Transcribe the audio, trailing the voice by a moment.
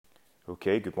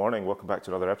Okay, good morning. Welcome back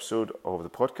to another episode of the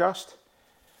podcast.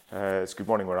 It's good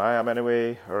morning where I am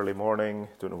anyway, early morning.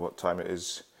 Don't know what time it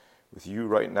is with you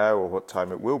right now or what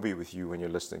time it will be with you when you're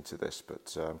listening to this,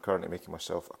 but I'm currently making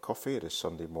myself a coffee. It is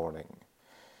Sunday morning.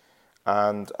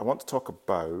 And I want to talk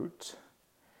about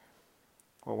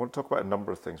a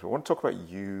number of things. I want to talk about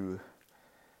you,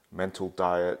 mental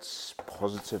diets,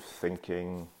 positive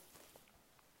thinking,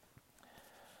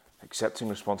 accepting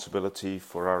responsibility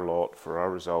for our lot, for our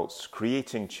results,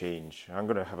 creating change. I'm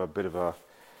going to have a bit of a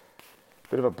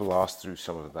blast through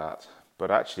some of that, but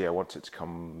actually I want it to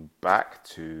come back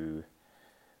to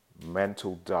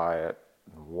mental diet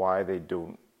and why they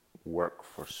don't work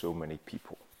for so many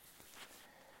people.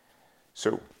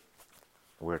 So,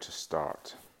 where to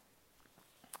start?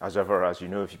 As ever, as you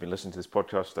know, if you've been listening to this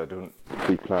podcast, I don't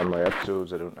pre-plan my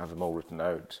episodes. I don't have them all written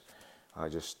out. I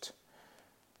just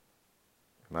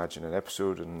imagine an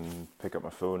episode and pick up my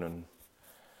phone and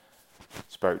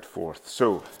spout forth.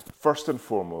 So, first and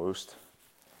foremost,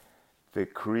 the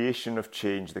creation of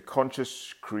change, the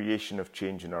conscious creation of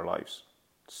change in our lives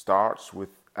starts with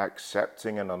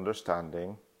accepting and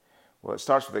understanding. Well, it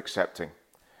starts with accepting,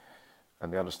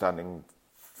 and the understanding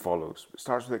follows. It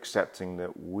starts with accepting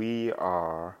that we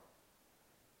are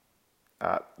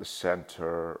at the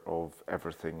center of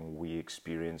everything we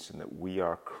experience and that we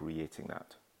are creating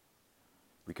that.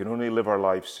 We can only live our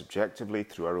lives subjectively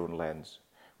through our own lens.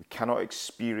 We cannot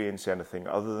experience anything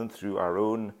other than through our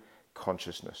own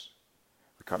consciousness.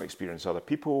 We can't experience other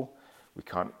people. We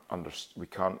can't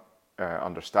understand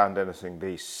anything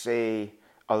they say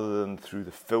other than through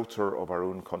the filter of our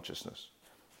own consciousness.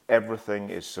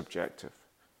 Everything is subjective.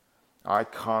 I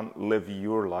can't live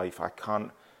your life. I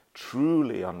can't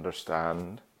truly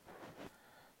understand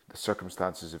the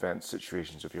circumstances, events,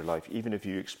 situations of your life, even if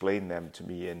you explain them to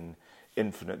me in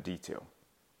infinite detail,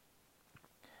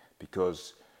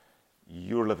 because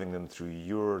you're living them through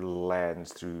your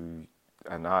lens,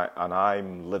 and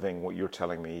I'm living what you're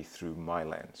telling me through my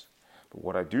lens. But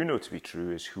what I do know to be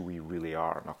true is who we really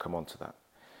are, and I'll come on to that.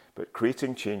 But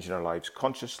creating change in our lives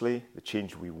consciously, the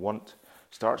change we want,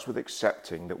 starts with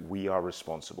accepting that we are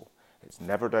responsible. It's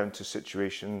never down to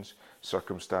situations,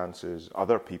 circumstances,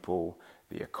 other people,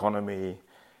 the economy,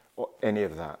 or any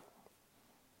of that.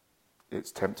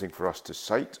 It's tempting for us to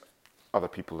cite other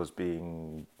people as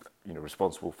being,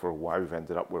 responsible for why we've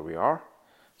ended up where we are.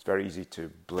 It's very easy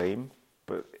to blame,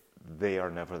 but they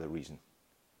are never the reason.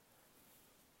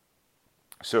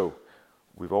 So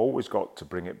we've always got to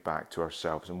bring it back to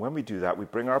ourselves. And when we do that, we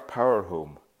bring our power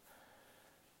home.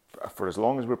 For as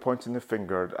long as we're pointing the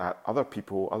finger at other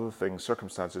people, other things,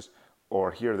 circumstances,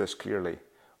 or hear this clearly,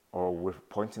 or we're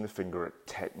pointing the finger at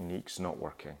techniques not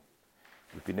working.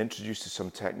 We've been introduced to some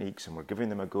techniques and we're giving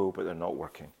them a go, but they're not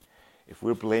working. If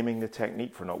we're blaming the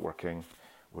technique for not working,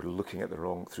 we're looking at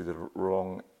through the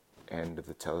wrong end of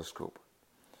the telescope.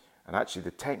 And actually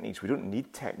the techniques, we don't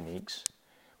need techniques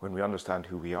when we understand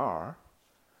who we are.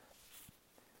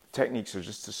 Techniques are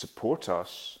just to support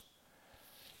us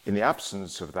in the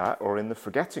absence of that or in the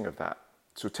forgetting of that.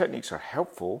 So techniques are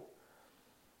helpful,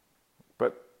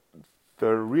 but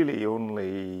they're really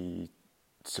only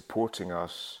supporting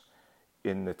us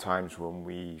in the times when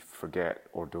we forget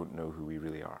or don't know who we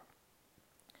really are.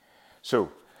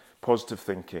 So, positive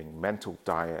thinking, mental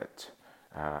diet,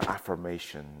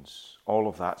 affirmations, all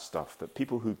of that stuff that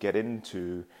people who get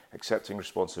into accepting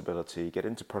responsibility, get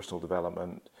into personal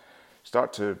development,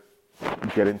 start to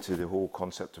get into the whole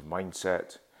concept of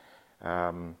mindset,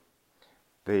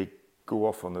 they go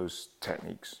off on those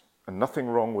techniques. And nothing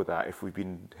wrong with that. If we've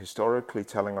been historically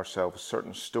telling ourselves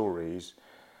certain stories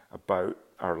about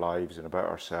our lives and about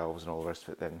ourselves and all the rest of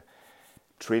it, then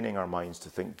training our minds to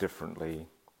think differently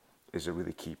is a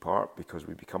really key part, because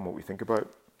we become what we think about.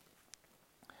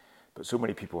 But so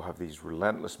many people have these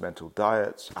relentless mental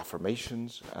diets,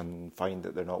 affirmations, and find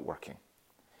that they're not working.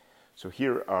 So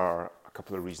here are a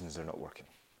couple of reasons they're not working.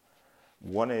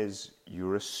 One is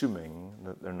you're assuming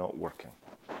that they're not working.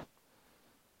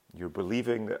 You're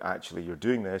believing that actually you're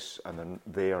doing this and then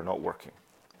they are not working.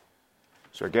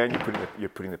 So again, you're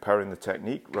putting the power in the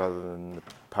technique rather than the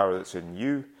power that's in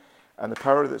you. And the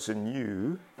power that's in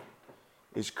you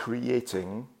is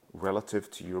creating relative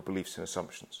to your beliefs and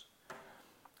assumptions.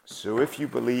 So if you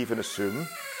believe and assume,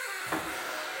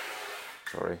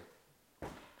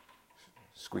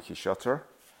 squeaky shutter,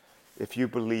 if you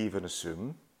believe and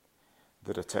assume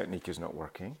that a technique is not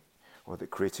working or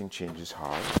that creating change is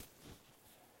hard,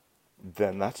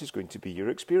 then that is going to be your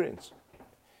experience,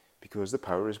 because the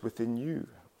power is within you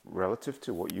relative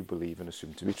to what you believe and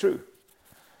assume to be true.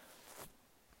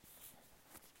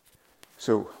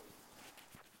 So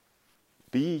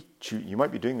You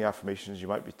might be doing the affirmations, you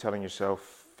might be telling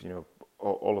yourself,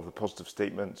 all of the positive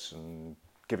statements and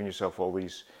giving yourself all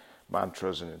these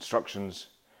mantras and instructions.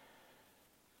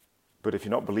 But if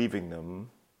you're not believing them,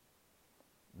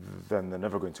 then they're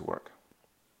never going to work.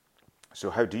 So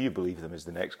how do you believe them is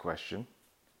the next question.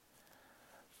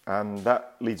 And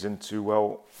that leads into,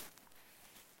 well,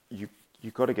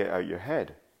 you've got to get out your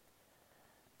head.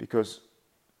 Because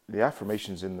the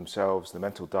affirmations in themselves, the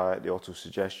mental diet, the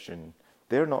autosuggestion,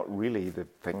 they're not really the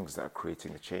things that are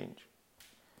creating the change.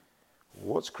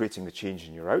 What's creating the change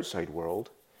in your outside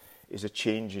world is a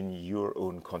change in your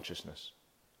own consciousness.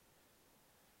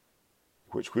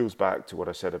 Which wheels back to what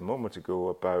I said a moment ago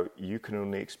about you can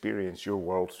only experience your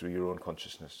world through your own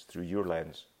consciousness, through your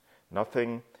lens.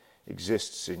 Nothing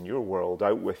exists in your world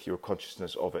out with your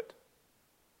consciousness of it.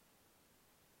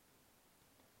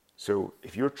 So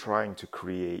if you're trying to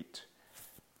create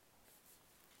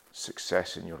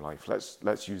success in your life,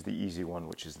 let's use the easy one,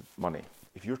 which is money.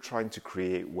 If you're trying to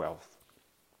create wealth,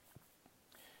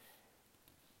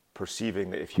 perceiving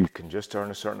that if you can just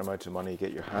earn a certain amount of money,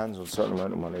 get your hands on a certain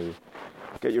amount of money,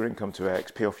 get your income to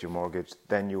X, pay off your mortgage,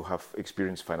 then you'll have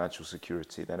experienced financial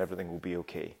security, then everything will be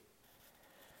okay.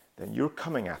 Then you're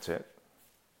coming at it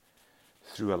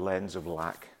through a lens of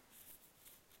lack,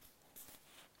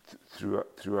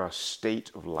 through a state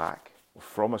of lack, or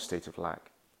from a state of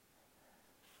lack.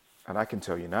 And I can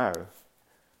tell you now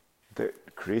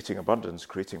that creating abundance,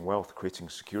 creating wealth, creating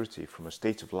security from a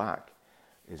state of lack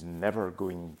is never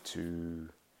going to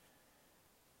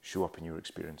show up in your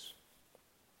experience.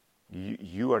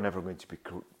 You are never going to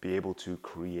be able to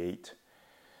create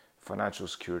financial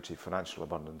security, financial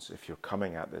abundance if you're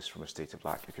coming at this from a state of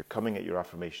lack. If you're coming at your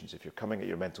affirmations, if you're coming at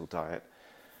your mental diet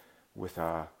with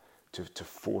to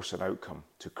force an outcome,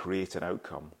 to create an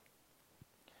outcome,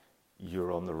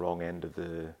 you're on the wrong end of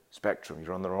the spectrum. You've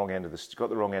got the wrong end of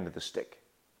the stick.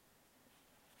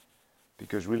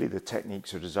 Because really the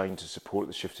techniques are designed to support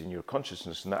the shift in your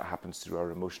consciousness, and that happens through our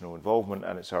emotional involvement,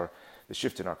 and it's the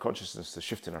shift in our consciousness, the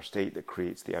shift in our state that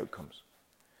creates the outcomes.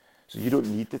 So you don't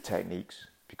need the techniques,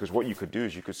 because what you could do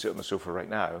is you could sit on the sofa right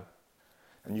now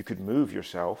and you could move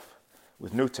yourself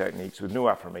with no techniques, with no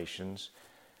affirmations,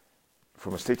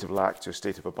 from a state of lack to a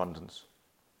state of abundance,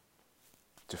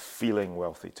 to feeling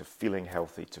wealthy, to feeling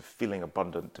healthy, to feeling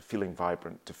abundant, to feeling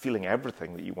vibrant, to feeling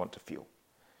everything that you want to feel.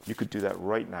 You could do that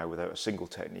right now without a single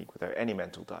technique, without any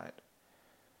mental diet.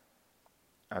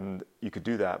 And you could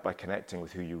do that by connecting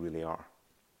with who you really are.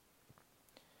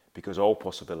 Because all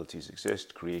possibilities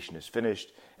exist, creation is finished,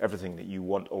 everything that you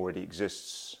want already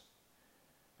exists.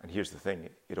 And here's the thing,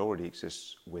 it already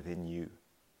exists within you.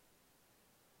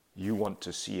 You want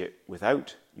to see it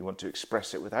without, you want to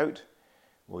express it without,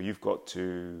 well, you've got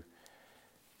to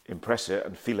impress it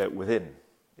and feel it within.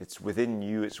 It's within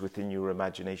you, it's within your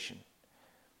imagination.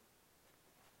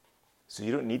 So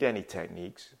you don't need any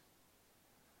techniques,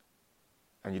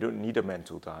 and you don't need a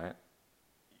mental diet.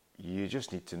 You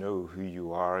just need to know who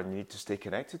you are, and you need to stay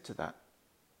connected to that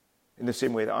in the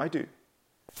same way that I do.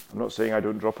 I'm not saying I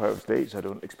don't drop out of states, I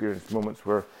don't experience moments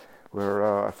where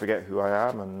I forget who I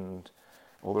am and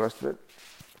all the rest of it.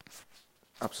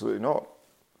 Absolutely not.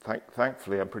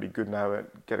 Thankfully, I'm pretty good now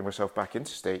at getting myself back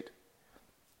into state.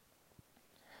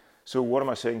 So what am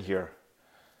I saying here?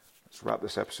 Let's wrap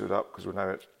this episode up, because we're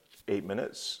now at 8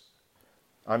 minutes.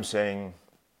 I'm saying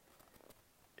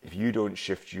if you don't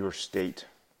shift your state,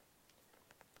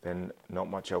 then not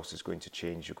much else is going to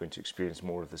change. You're going to experience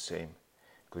more of the same,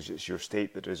 because it's your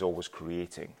state that is always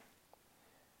creating.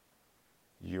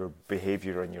 Your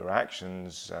behavior and your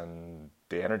actions and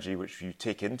the energy which you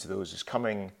take into those is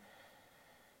coming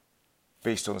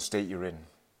based on the state you're in.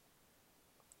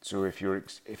 So if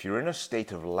you're in a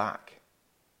state of lack,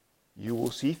 you will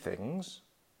see things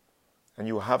and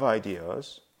you will have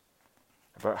ideas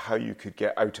about how you could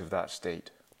get out of that state.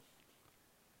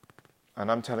 And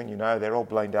I'm telling you now, they're all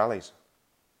blind alleys.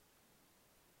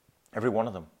 Every one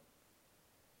of them.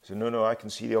 So no, I can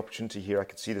see the opportunity here. I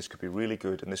can see this could be really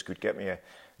good, and this could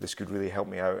this could really help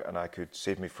me out, and I could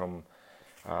save me from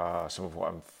some of what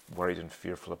I'm worried and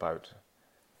fearful about.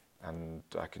 And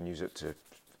I can use it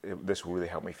this will really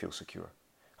help me feel secure.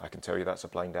 I can tell you that's a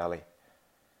blind alley.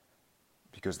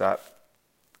 Because that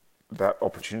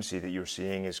opportunity that you're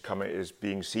seeing is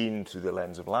being seen through the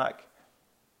lens of lack,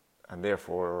 and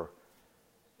therefore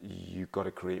you've got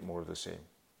to create more of the same.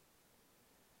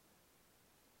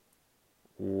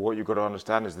 What you've got to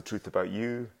understand is the truth about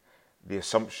you, the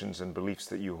assumptions and beliefs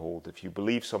that you hold. If you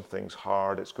believe something's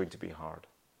hard, it's going to be hard.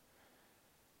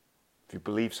 If you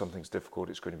believe something's difficult,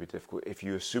 it's going to be difficult. If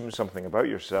you assume something about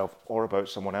yourself or about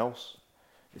someone else,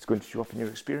 it's going to show up in your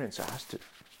experience. It has to.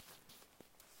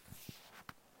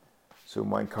 So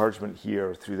my encouragement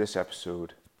here through this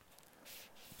episode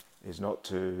is not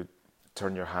to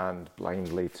turn your hand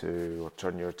blindly to, or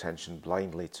turn your attention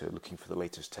blindly to looking for the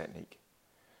latest technique,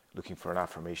 looking for an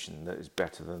affirmation that is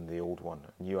better than the old one,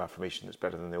 a new affirmation that's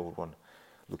better than the old one,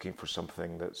 looking for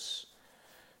something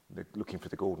looking for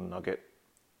the golden nugget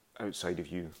outside of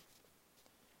you,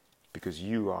 because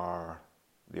you are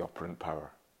the operant power.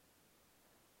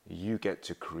 You get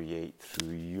to create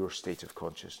through your state of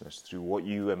consciousness, through what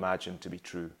you imagine to be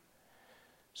true.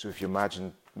 So if you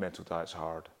imagine mental diet's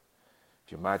hard,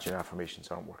 if you imagine affirmations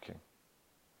aren't working,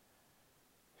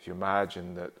 if you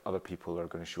imagine that other people are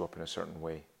going to show up in a certain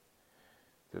way,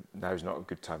 that now's not a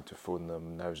good time to phone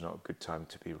them, now's not a good time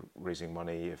to be raising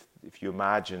money, if you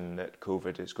imagine that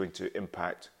COVID is going to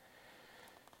impact,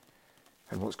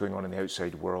 and what's going on in the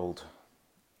outside world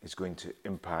is going to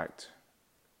impact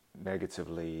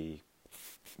negatively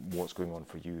what's going on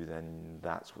for you, then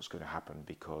that's what's going to happen,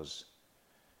 because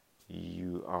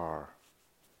you are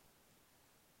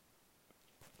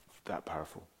that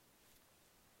powerful.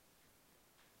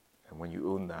 And when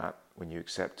you own that, when you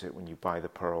accept it, when you buy the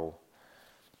pearl,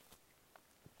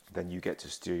 then you get to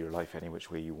steer your life any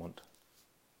which way you want.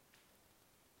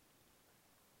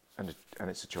 And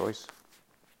it's a choice.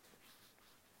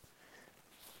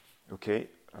 Okay,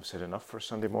 I've said enough for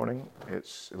Sunday morning.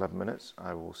 It's 11 minutes.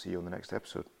 I will see you on the next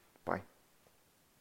episode. Bye.